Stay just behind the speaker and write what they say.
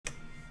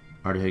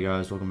Alright, hey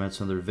guys, welcome back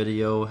to another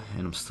video,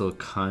 and I'm still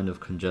kind of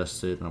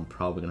congested, and I'm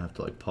probably gonna have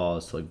to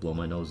pause to blow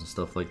my nose and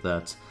stuff like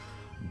that.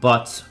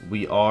 But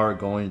we are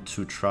going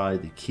to try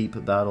the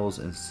keep battles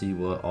and see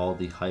what all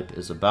the hype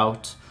is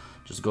about.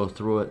 Just go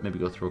through it, maybe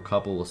go through a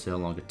couple, we'll see how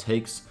long it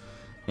takes,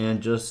 and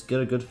just get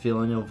a good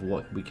feeling of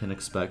what we can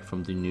expect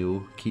from the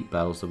new keep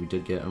battles that we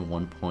did get in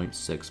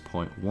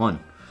 1.6.1.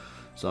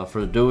 So without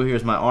further ado,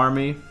 here's my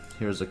army.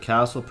 Here's a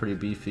castle, pretty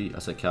beefy. I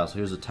said castle.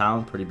 Here's a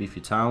town, pretty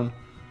beefy town.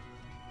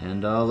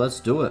 And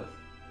let's do it.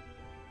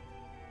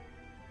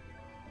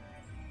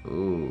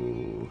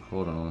 Ooh,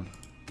 hold on.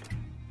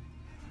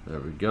 There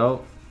we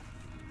go.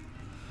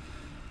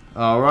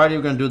 Alrighty,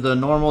 we're gonna do the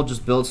normal,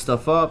 just build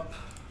stuff up.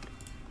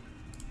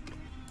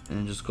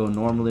 And just go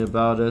normally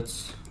about it.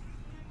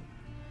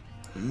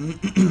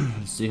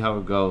 See how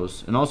it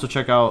goes. And also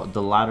check out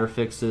the ladder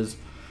fixes.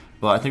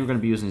 But I think we're gonna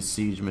be using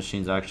siege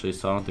machines actually,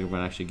 so I don't think we're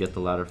gonna actually get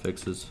the ladder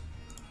fixes.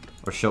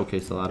 Or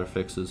showcase the ladder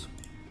fixes.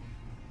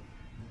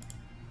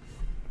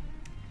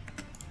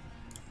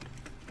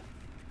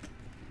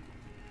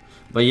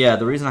 But yeah,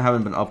 the reason I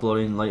haven't been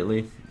uploading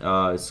lately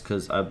is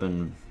because I've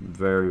been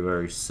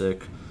very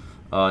sick.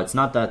 It's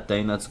not that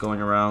thing that's going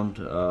around.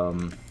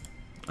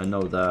 I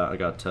know that I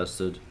got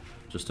tested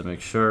just to make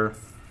sure.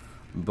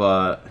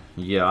 But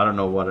yeah, I don't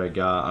know what I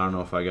got. I don't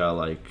know if I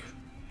got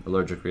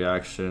allergic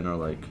reaction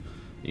or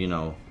you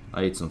know,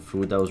 I ate some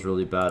food that was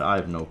really bad. I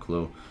have no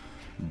clue.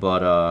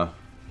 But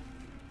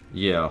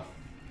yeah,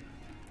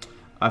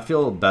 I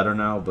feel better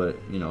now. But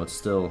you know, it's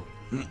still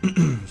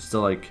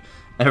still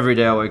every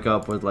day I wake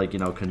up with you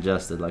know,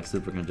 congested,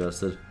 super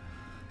congested.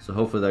 So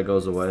hopefully that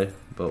goes away,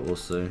 but we'll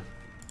see.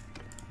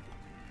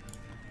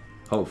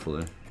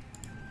 Hopefully.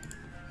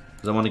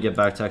 Because I want to get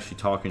back to actually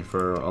talking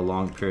for a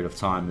long period of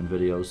time in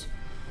videos.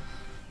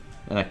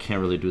 And I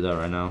can't really do that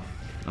right now.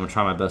 I'm going to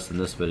try my best in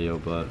this video,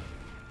 but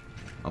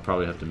I'll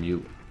probably have to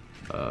mute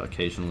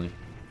occasionally.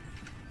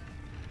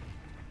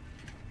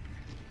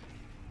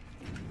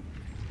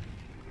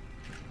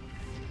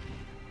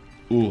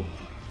 Ooh.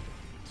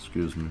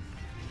 Excuse me.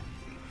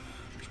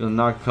 Gonna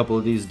knock a couple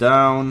of these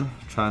down,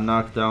 try and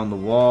knock down the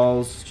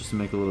walls just to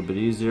make it a little bit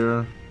easier.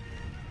 And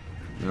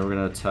then we're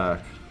gonna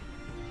attack.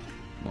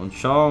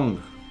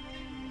 Monchong!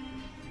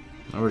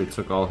 I already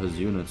took all his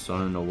units, so I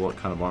don't know what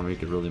kind of army he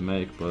could really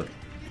make, but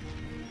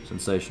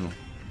sensational.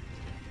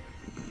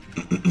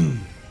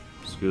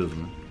 Excuse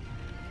me.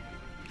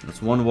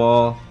 That's one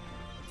wall.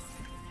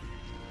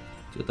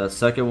 Get that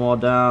second wall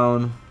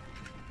down.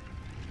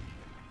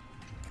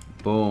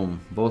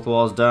 Boom. Both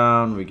walls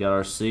down. We got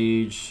our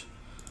siege.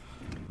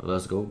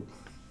 Let's go.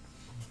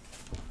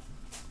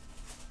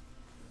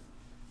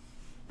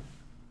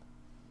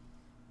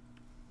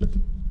 My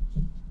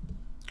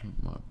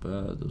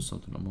bad, there's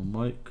something on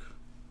my mic.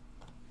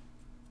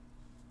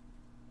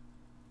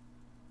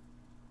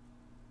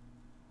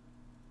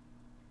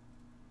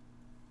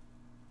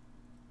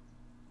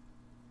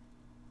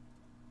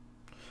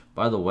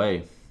 By the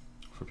way,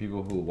 for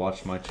people who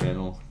watch my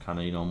channel kind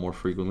of, you know, more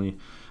frequently,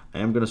 I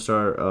am gonna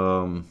start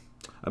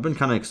I've been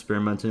kind of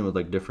experimenting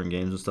with different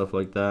games and stuff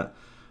like that.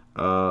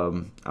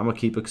 I'm gonna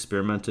keep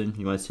experimenting.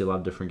 You might see a lot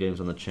of different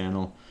games on the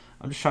channel.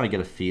 I'm just trying to get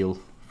a feel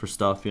for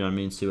stuff, you know what I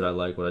mean? See what I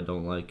like, what I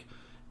don't like,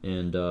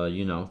 and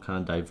you know,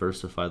 kind of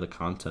diversify the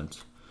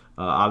content.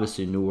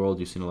 Obviously, New World,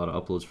 you've seen a lot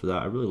of uploads for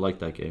that. I really like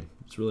that game.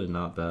 It's really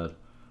not bad.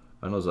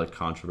 I know there's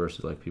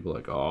controversy, people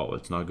oh,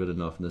 it's not good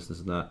enough, and this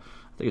and that.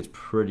 I think it's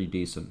pretty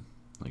decent.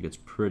 It's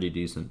pretty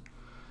decent.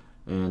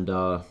 And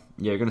yeah,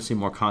 you're gonna see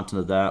more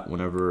content of that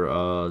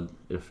whenever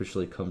it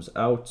officially comes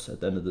out at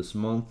the end of this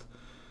month.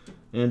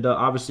 And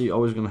obviously,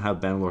 always gonna have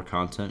Bannerlord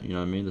content. You know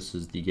what I mean? This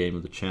is the game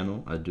of the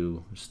channel. I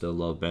do still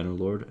love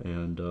Bannerlord,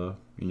 and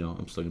you know,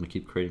 I'm still gonna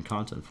keep creating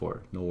content for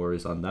it. No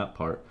worries on that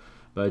part.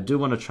 But I do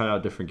want to try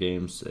out different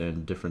games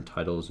and different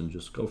titles, and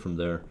just go from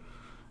there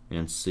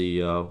and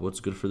see what's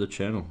good for the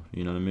channel.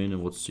 You know what I mean?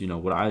 And what's, you know,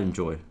 what I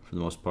enjoy for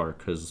the most part,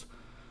 because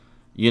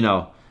you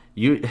know,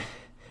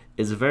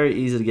 it's very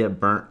easy to get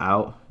burnt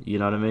out. You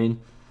know what I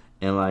mean?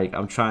 And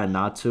I'm trying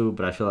not to,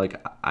 but I feel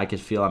I could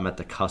feel I'm at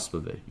the cusp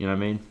of it. You know what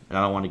I mean? And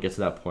I don't want to get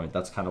to that point.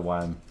 That's kind of why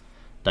I'm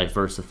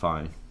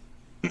diversifying.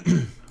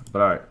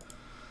 But alright.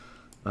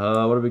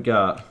 What do we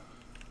got?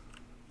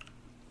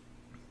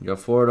 We got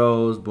 4 of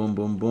those. Boom,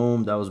 boom,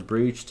 boom. That was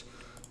breached.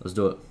 Let's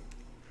do it.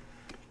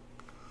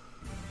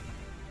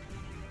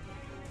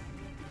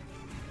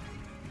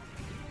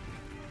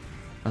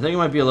 I think it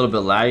might be a little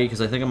bit laggy because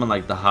I think I'm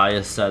on the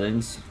highest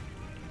settings.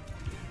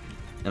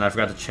 And I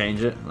forgot to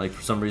change it.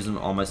 For some reason,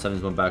 all my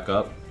settings went back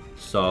up.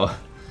 So,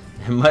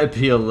 it might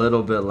be a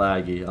little bit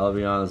laggy. I'll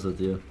be honest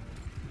with you.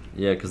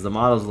 Yeah, because the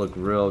models look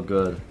real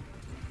good.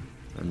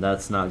 And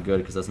that's not good,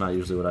 because that's not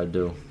usually what I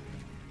do.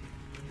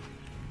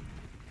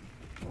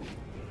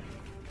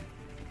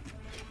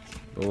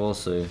 But we'll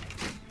see.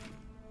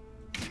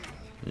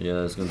 Yeah,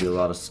 there's going to be a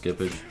lot of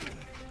skippage.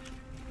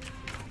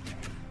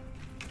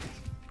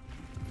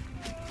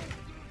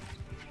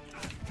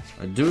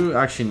 I do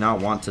actually not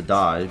want to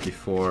die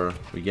before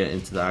we get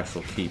into the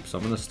actual keep, so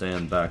I'm going to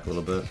stand back a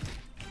little bit.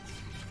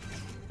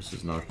 This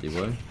is not the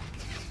way.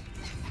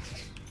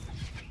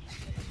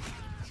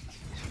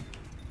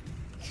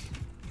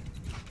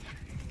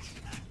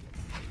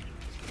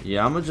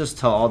 Yeah, I'm gonna just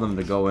tell all of them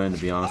to go in,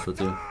 to be honest with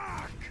you.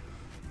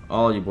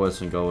 All you boys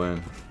can go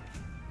in.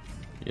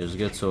 Yeah, just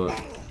get to it.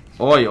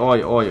 Oi,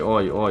 oi, oi,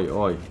 oi, oi,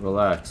 oi.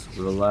 Relax,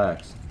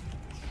 relax.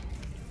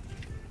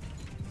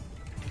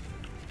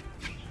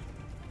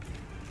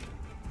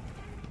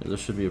 Yeah, this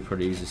should be a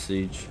pretty easy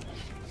siege.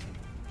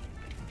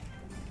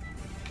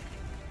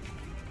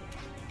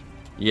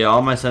 Yeah,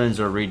 all my settings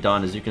are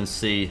redone. As you can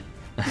see,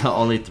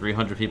 only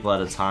 300 people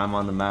at a time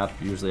on the map.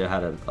 Usually I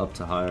had it up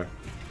to higher.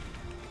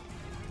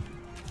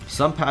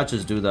 Some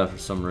patches do that for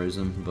some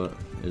reason, but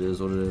it is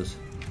what it is.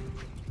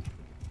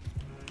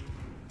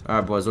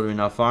 Alright boys, what are we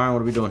now firing?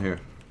 What are we doing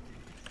here?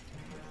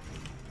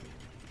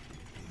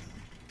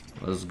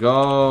 Let's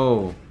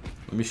go.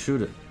 Let me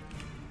shoot it.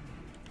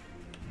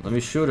 Let me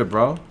shoot it,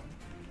 bro.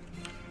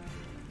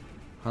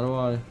 How do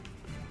I...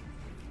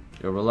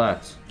 Yo,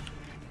 relax.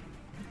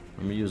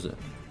 Let me use it.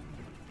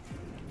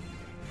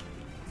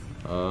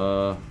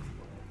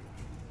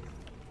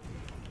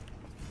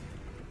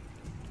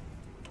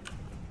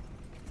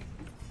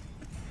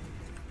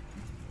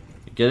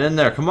 Get in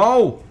there, come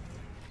on!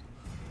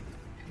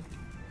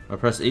 I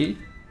press E?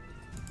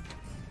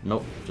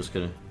 Nope, just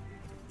kidding.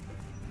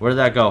 Where did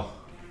that go?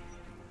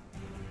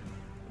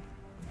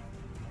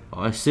 Oh,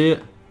 I see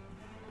it.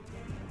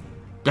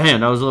 Damn,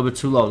 that was a little bit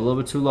too low, a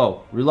little bit too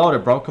low. Reload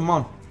it, bro, come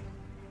on.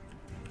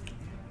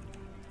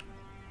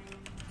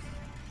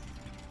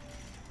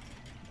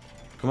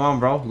 Come on,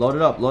 bro, load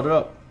it up, load it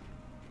up.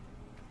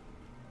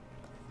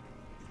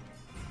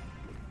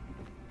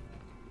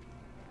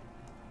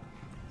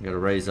 You gotta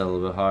raise that a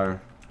little bit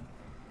higher.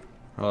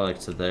 Oh,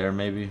 like to there,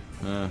 maybe.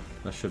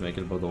 That should make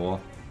it above the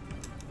wall.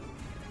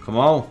 Come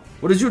on.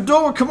 What is you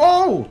doing? Come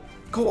on.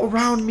 Go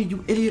around me,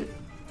 you idiot.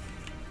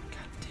 God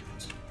damn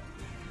it.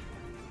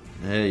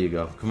 There you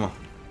go. Come on.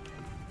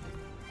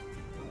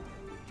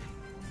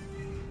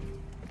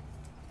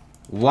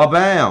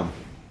 Wabam.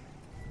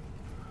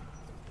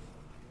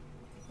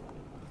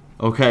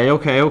 Okay,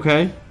 okay,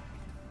 okay.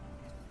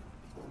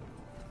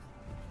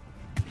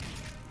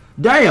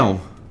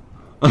 Damn.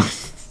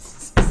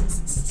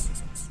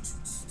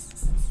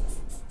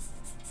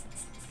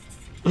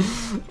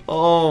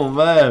 Oh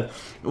man,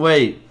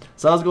 wait,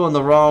 so I was going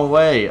the wrong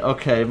way.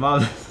 Okay,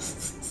 my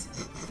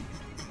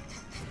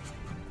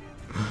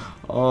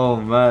oh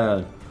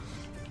man.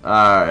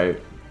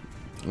 Alright,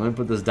 let me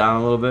put this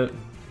down a little bit.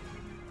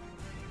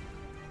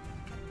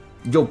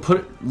 Yo,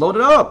 load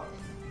it up.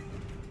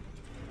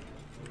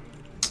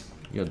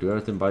 You gotta do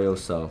everything by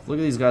yourself. Look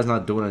at these guys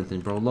not doing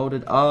anything, bro. Load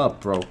it up,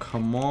 bro.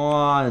 Come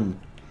on.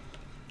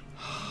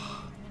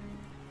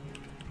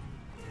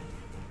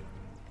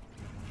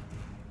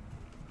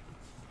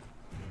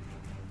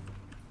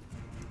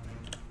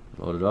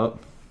 Load it up.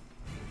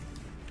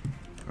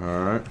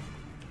 Alright.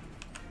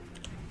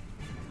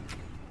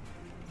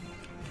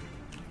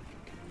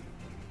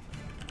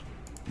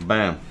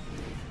 Bam.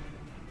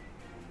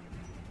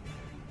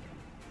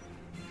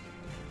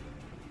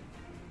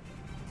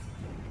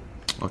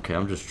 Okay,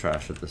 I'm just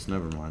trash at this.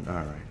 Never mind.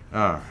 Alright.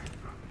 Alright.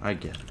 I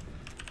get it.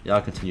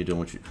 Y'all continue doing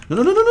what you... No,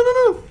 no, no, no, no,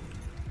 no,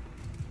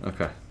 no!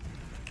 Okay.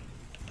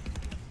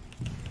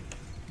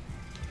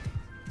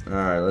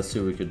 Alright, let's see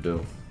what we could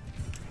do.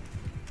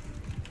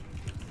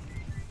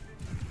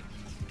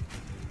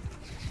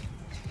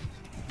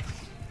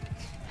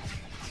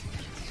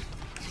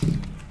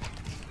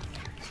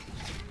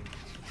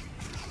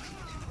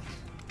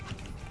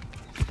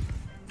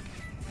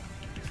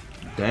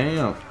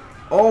 Damn.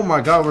 Oh my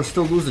god, we're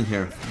still losing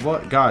here.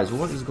 What, guys,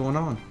 what is going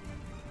on?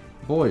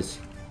 Boys.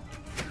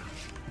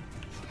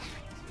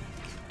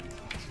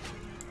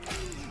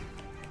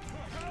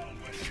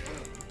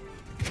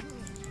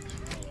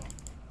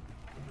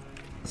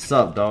 What's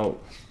up, dog?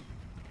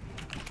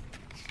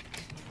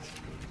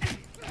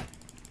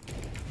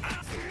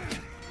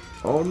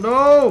 Oh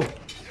no!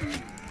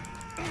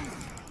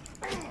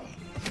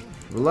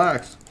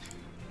 Relax.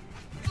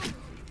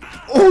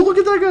 Oh, look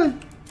at that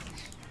guy!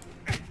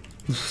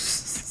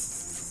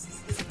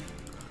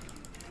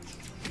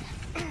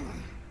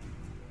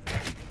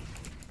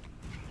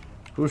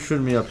 Who's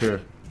shooting me up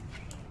here?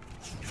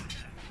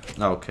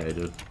 Okay,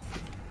 dude.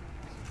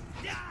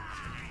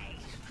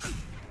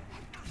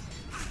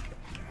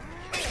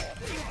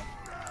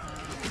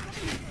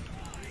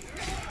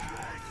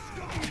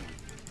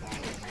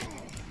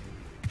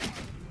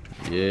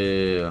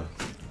 Yeah.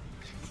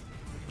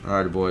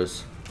 Alright,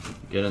 boys.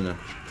 Get in there.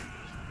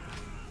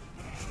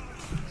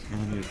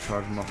 I need to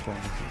charge my phone.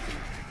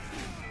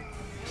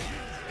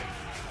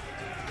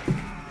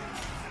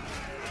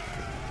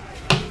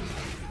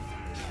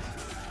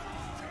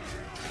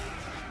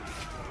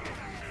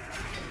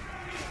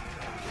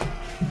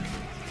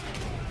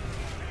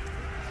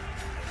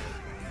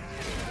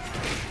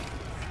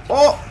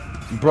 Oh!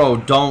 Bro,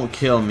 don't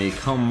kill me.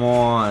 Come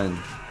on.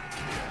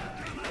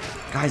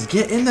 Guys,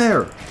 get in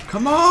there.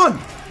 Come on.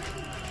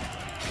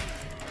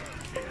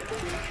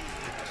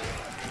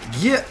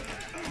 Get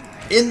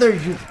in there,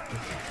 you...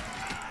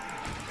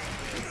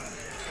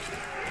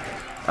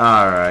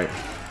 Alright.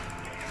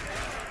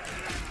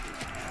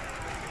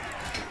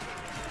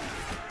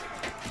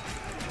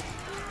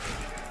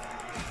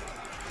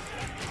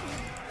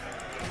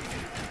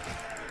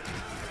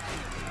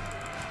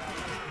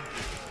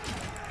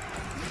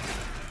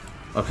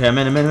 Okay, I'm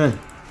in.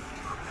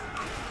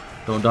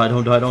 Don't die,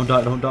 don't die, don't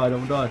die, don't die,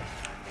 don't die.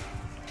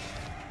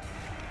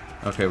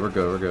 Okay, we're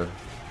good, we're good.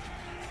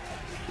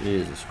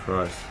 Jesus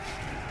Christ.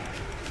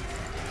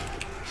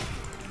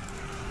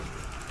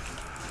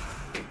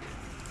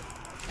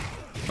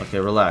 Okay,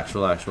 relax.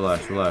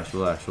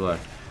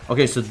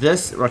 Okay, so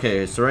this,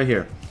 okay, so right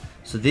here.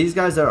 So these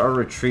guys that are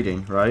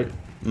retreating, right?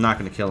 I'm not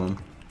gonna kill them.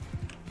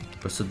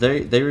 But so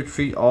they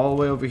retreat all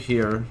the way over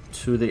here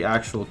to the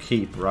actual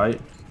keep,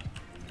 right?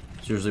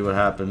 That's usually what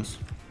happens.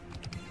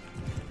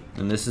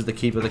 And this is the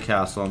keep of the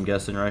castle, I'm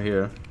guessing, right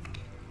here.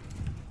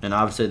 And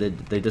obviously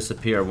they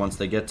disappear once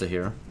they get to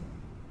here.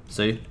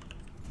 See?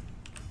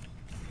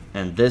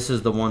 And this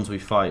is the ones we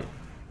fight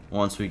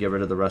once we get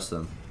rid of the rest of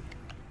them.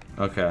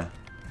 Okay.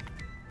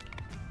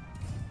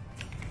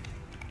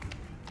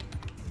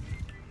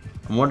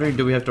 I'm wondering,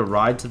 do we have to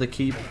ride to the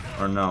keep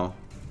or no?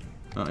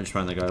 Oh, I just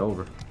ran the guy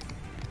over.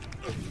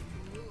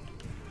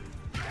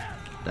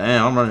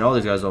 Damn, I'm running all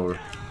these guys over.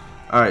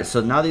 Alright,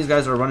 so now these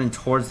guys are running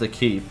towards the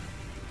keep.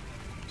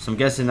 So I'm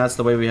guessing that's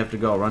the way we have to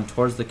go. Run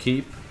towards the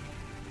keep.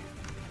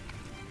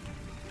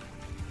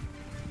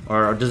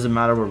 Or does it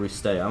matter where we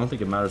stay? I don't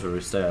think it matters where we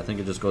stay. I think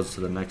it just goes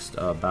to the next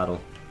battle.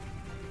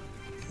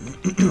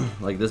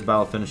 Like this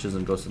battle finishes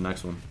and goes to the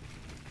next one.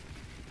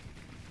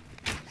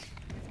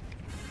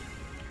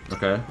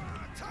 Okay.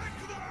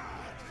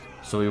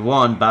 So we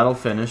won. Battle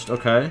finished.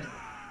 Okay.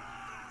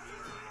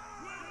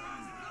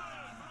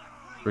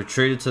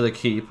 Retreated to the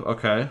keep.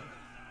 Okay.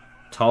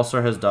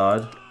 Tulsar has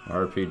died.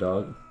 RP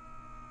dog.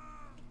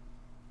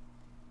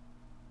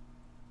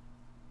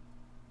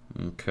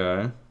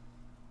 Okay.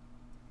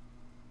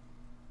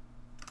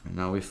 And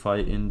now we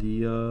fight in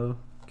the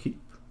keep.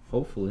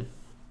 Hopefully.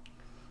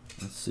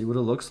 Let's see what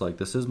it looks like.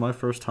 This is my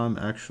first time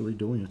actually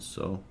doing it,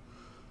 so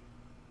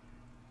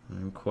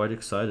I'm quite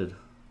excited.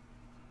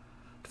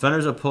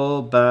 Defenders are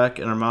pulled back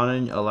and are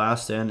mounting a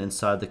last stand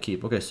inside the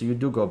keep. Okay, so you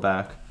do go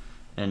back.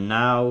 And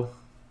now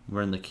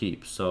we're in the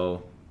keep.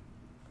 So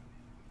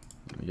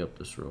let me up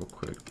this real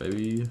quick,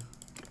 baby. There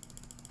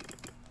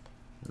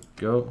we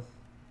go.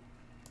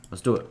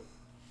 Let's do it.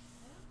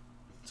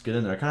 Let's get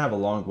in there. I kind of have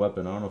a long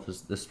weapon. I don't know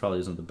if this probably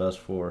isn't the best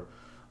for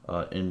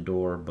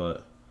indoor,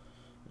 but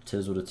it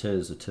is what it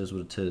is. It is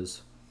what it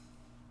is.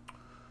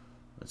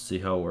 Let's see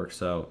how it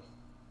works out.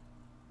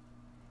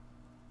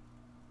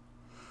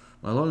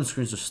 My loading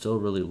screens are still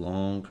really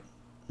long.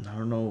 I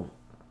don't know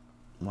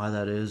why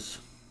that is.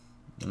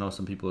 I know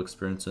some people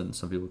experience it and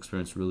some people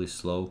experience really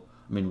slow.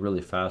 I mean really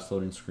fast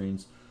loading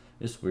screens.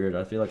 It's weird.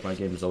 I feel like my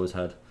game has always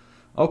had.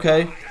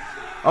 Okay.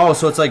 Oh,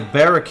 so it's like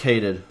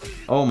barricaded.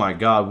 Oh my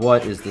god,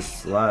 what is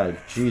this lag?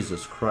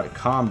 Jesus Christ.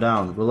 Calm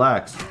down.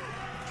 Relax.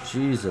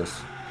 Jesus.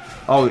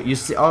 Oh, you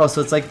see. Oh,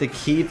 so it's like the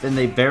keep and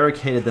they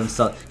barricaded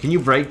themselves. Can you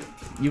break?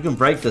 You can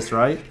break this,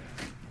 right?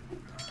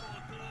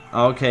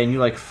 Okay, and you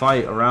like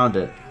fight around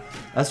it.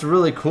 That's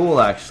really cool,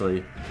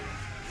 actually.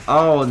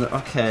 Oh,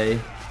 okay.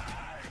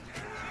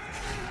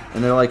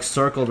 And they're like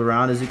circled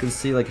around, as you can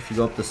see. Like if you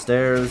go up the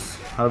stairs.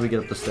 How do we get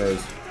up the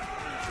stairs?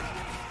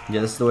 Yeah,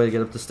 this is the way to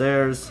get up the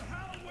stairs.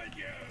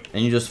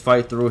 And you just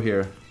fight through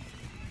here.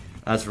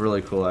 That's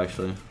really cool,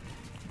 actually.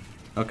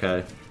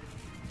 Okay.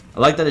 I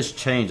like that it's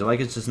changed. I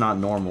like it's just not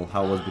normal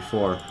how it was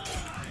before.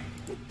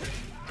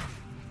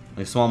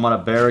 Like small amount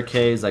of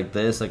barricades like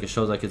this. Like it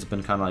shows like it's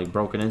been kind of like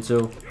broken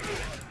into.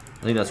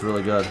 I think that's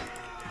really good.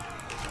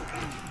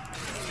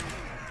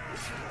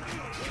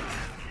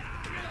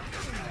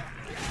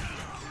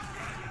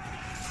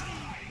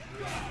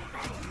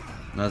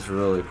 That's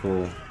really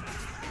cool.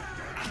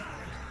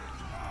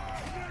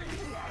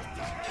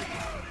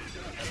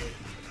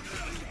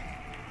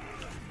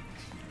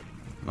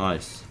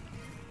 Nice.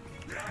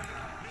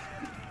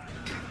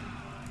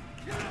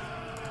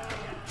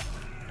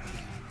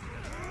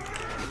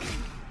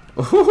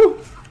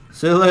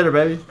 See you later,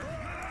 baby.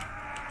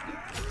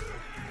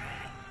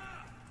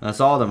 That's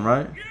all of them,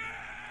 right?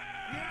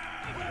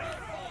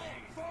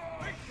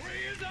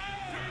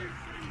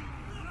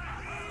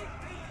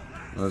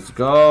 Let's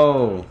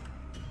go.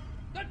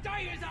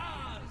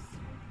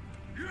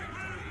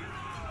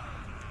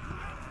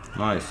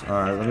 Nice.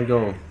 Alright, let me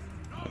go.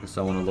 I guess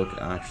I want to look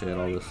actually at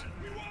all this.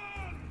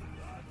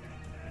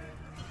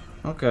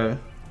 Okay.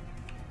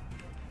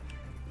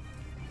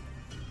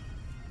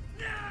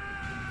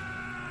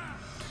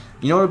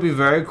 You know what would be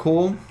very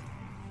cool?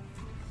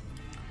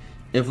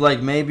 If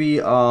like maybe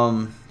you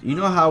know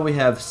how we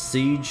have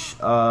siege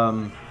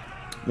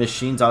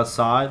machines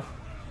outside?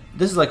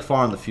 This is like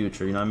far in the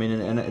future, you know what I mean?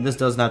 And this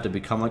doesn't have to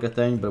become like a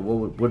thing, but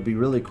what would be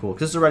really cool,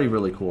 because this is already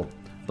really cool,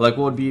 but like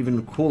what would be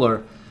even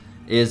cooler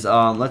is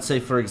let's say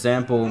for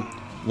example,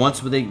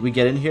 once we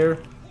get in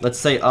here, let's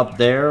say up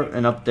there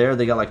and up there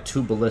they got like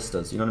 2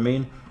 ballistas, you know what I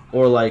mean?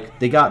 Or like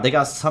they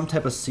got some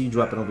type of siege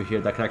weapon over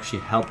here that could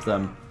actually help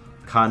them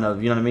kind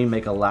of, you know what I mean,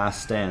 make a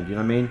last stand, you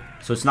know what I mean?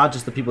 So it's not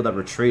just the people that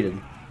retreated,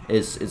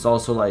 it's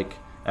also like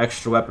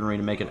extra weaponry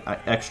to make it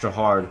extra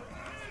hard,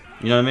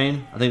 you know what I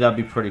mean? I think that'd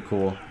be pretty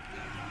cool.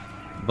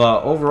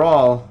 But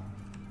overall,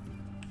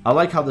 I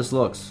like how this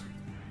looks.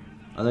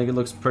 I think it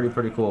looks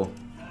pretty cool.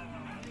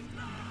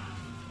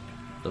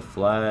 The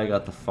flag,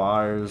 got the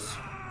fires.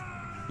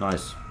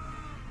 Nice.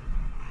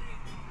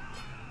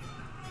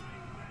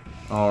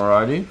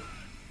 Alrighty.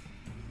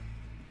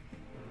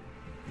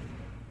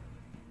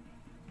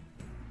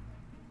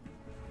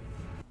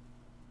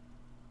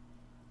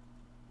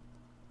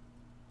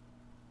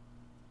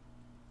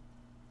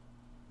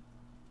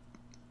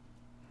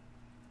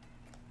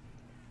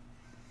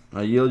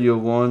 I yield you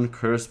 1.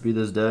 Cursed be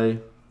this day.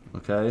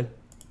 Okay.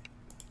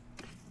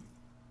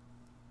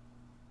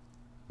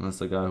 That's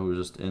the guy who was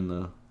just in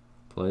the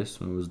place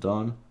when it was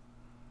done.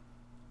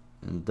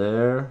 And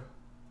there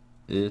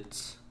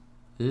it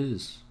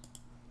is.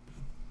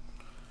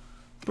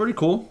 Pretty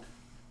cool.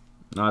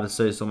 Not to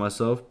say so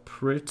myself.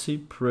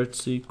 Pretty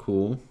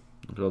cool.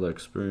 Look at all that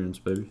experience,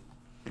 baby.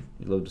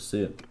 You'd love to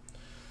see it.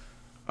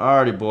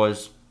 Alrighty,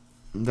 boys.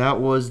 That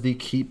was the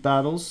keep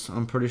battles.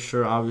 I'm pretty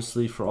sure,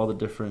 obviously, for all the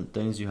different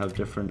things, you have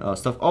different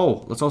stuff.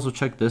 Oh, let's also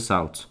check this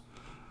out.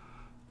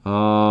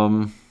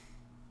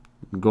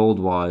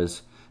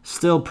 Gold-wise.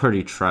 Still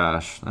pretty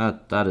trash.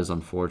 That is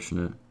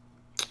unfortunate.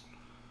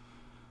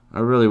 I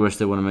really wish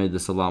they would have made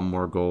this a lot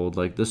more gold.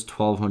 Like, this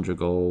 1,200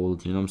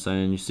 gold, you know what I'm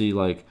saying? You see,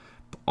 like,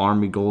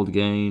 army gold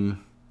gain.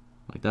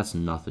 Like, that's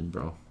nothing,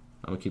 bro.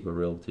 I'm going to keep it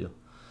real with you.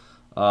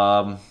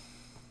 I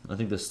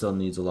think this still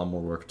needs a lot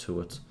more work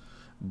to it.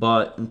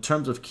 But in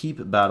terms of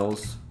keep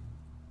battles...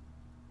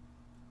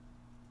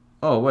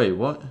 Oh, wait,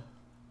 what?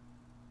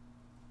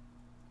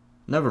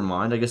 Never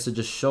mind. I guess it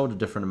just showed a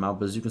different amount.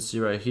 But as you can see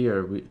right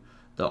here,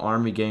 the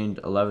army gained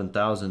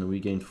 11,000 and we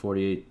gained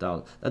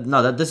 48,000.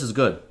 No, this is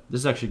good. This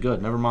is actually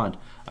good. Never mind.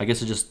 I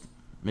guess it just...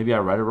 Maybe I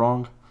read it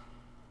wrong.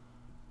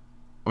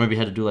 Or maybe I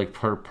had to do like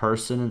per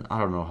person. I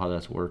don't know how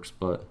that works,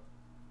 but...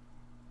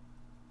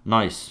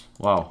 Nice.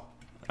 Wow.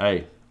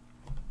 Hey.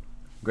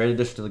 Great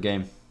addition to the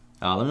game.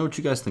 Let me know what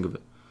you guys think of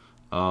it.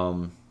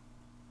 I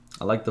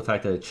like the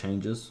fact that it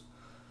changes.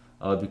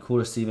 It'd be cool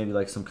to see maybe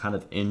like some kind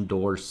of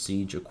indoor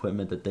siege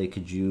equipment that they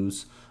could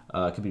use.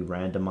 It could be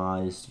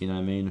randomized, you know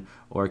what I mean?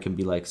 Or it can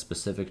be like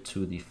specific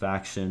to the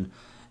faction.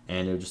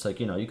 And it would just like,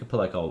 you know, you could put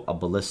like a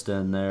ballista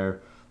in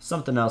there.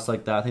 Something else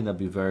like that. I think that'd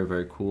be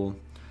very cool.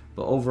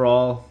 But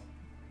overall,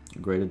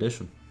 great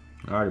addition.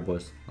 Alrighty,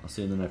 boys. I'll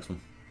see you in the next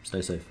one.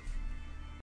 Stay safe.